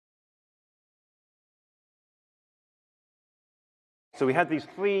So we had these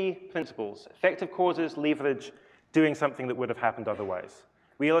three principles: effective causes, leverage, doing something that would have happened otherwise.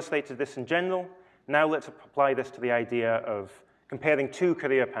 We illustrated this in general. Now let's apply this to the idea of comparing two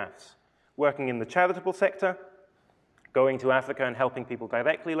career paths: working in the charitable sector, going to Africa and helping people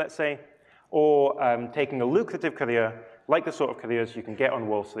directly, let's say, or taking a lucrative career, like the sort of careers you can get on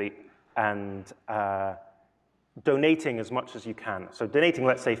Wall Street, and donating as much as you can. So donating,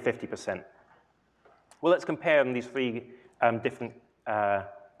 let's say, 50%. Well, let's compare these three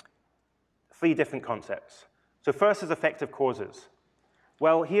different concepts. So first is effective causes.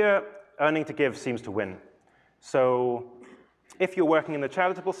 Well, here, earning to give seems to win. So if you're working in the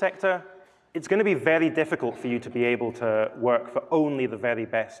charitable sector, it's going to be very difficult for you to be able to work for only the very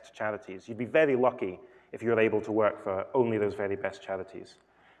best charities. You'd be very lucky if you were able to work for only those very best charities.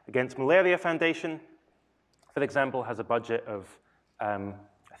 Against Malaria Foundation, for example, has a budget of,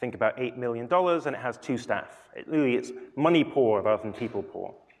 I think, about $8 million, and it has 2 staff. It's money poor rather than people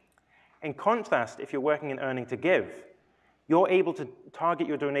poor. In contrast, if you're working in earning to give, you're able to target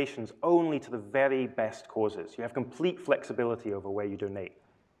your donations only to the very best causes. You have complete flexibility over where you donate.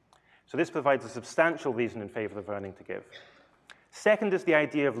 So this provides a substantial reason in favor of earning to give. Second is the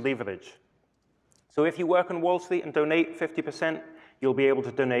idea of leverage. So if you work on Wall Street and donate 50%, you'll be able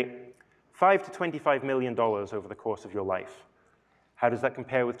to donate $5 to $25 million over the course of your life. How does that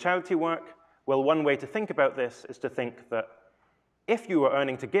compare with charity work? Well, one way to think about this is to think that if you were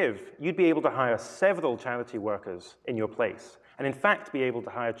earning to give, you'd be able to hire several charity workers in your place, and in fact be able to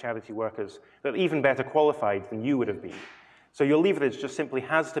hire charity workers that are even better qualified than you would have been. So your leverage just simply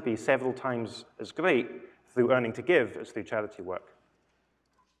has to be several times as great through earning to give as through charity work.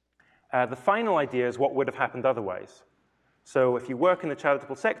 The final idea is what would have happened otherwise. So if you work in the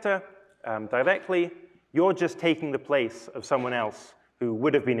charitable sector directly, you're just taking the place of someone else who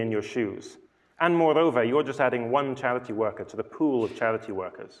would have been in your shoes. And moreover, you're just adding one charity worker to the pool of charity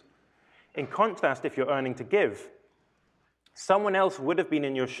workers. In contrast, if you're earning to give, someone else would have been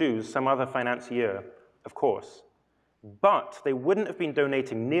in your shoes, some other financier, of course, but they wouldn't have been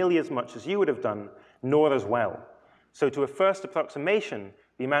donating nearly as much as you would have done, nor as well. So to a first approximation,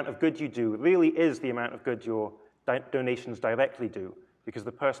 the amount of good you do really is the amount of good your donations directly do, because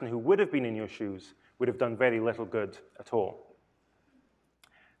the person who would have been in your shoes would have done very little good at all.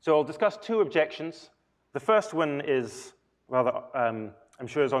 So I'll discuss 2 objections. The first one is rather, I'm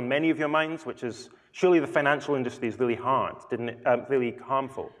sure, is on many of your minds, which is surely the financial industry is really hard, really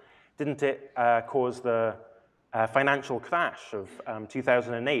harmful. Didn't it cause the financial crash of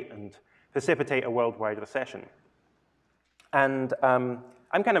 2008 and precipitate a worldwide recession? And I'm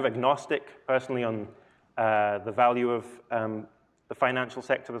kind of agnostic, personally, on the value of the financial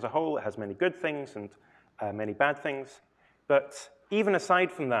sector as a whole. It has many good things and many bad things. But even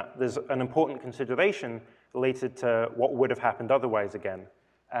aside from that, there's an important consideration related to what would have happened otherwise again.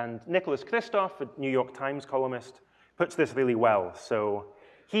 And Nicholas Kristof, a New York Times columnist, puts this really well. So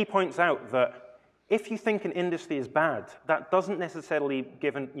he points out that if you think an industry is bad, that doesn't necessarily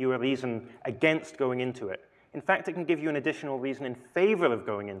give you a reason against going into it. In fact, it can give you an additional reason in favor of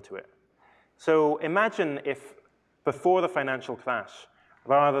going into it. So imagine if, before the financial crash,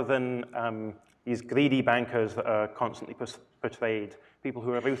 rather than these greedy bankers that are constantly portrayed, people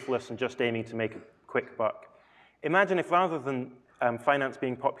who are ruthless and just aiming to make a quick buck, imagine if rather than finance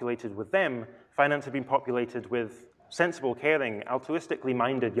being populated with them, finance had been populated with sensible, caring, altruistically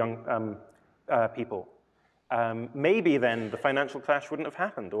minded young people. Maybe then the financial crash wouldn't have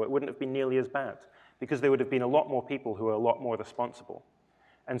happened, or it wouldn't have been nearly as bad, because there would have been a lot more people who are a lot more responsible.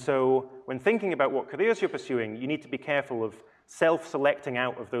 And so when thinking about what careers you're pursuing, you need to be careful of self-selecting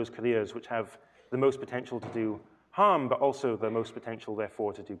out of those careers which have the most potential to do harm, but also the most potential,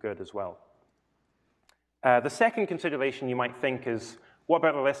 therefore, to do good as well. The second consideration you might think is, what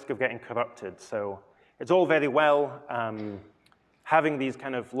about the risk of getting corrupted? So it's all very well having these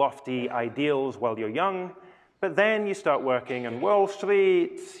kind of lofty ideals while you're young, but then you start working on Wall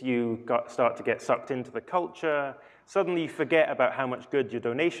Street, you start to get sucked into the culture, suddenly you forget about how much good your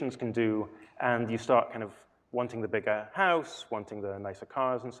donations can do, and you start kind of wanting the bigger house, wanting the nicer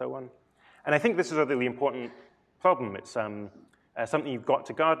cars, and so on. And I think this is a really important problem. It's something you've got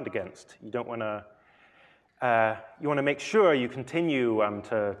to guard against. You don't want to, you want to make sure you continue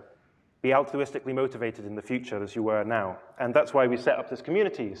to be altruistically motivated in the future as you were now. And that's why we set up this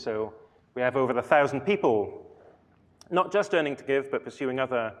community. So we have over 1,000 people, not just earning to give, but pursuing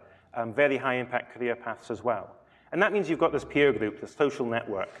other very high-impact career paths as well. And that means you've got this peer group, this social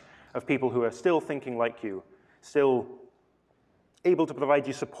network of people who are still thinking like you, still able to provide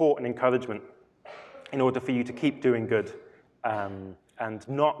you support and encouragement in order for you to keep doing good and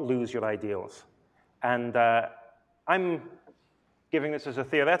not lose your ideals. And I'm giving this as a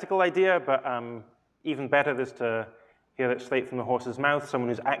theoretical idea, but even better is to hear it straight from the horse's mouth, someone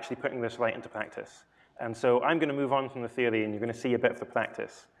who's actually putting this right into practice. And so I'm going to move on from the theory, and you're going to see a bit of the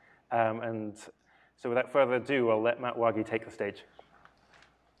practice. And so without further ado, I'll let Matt Wagi take the stage.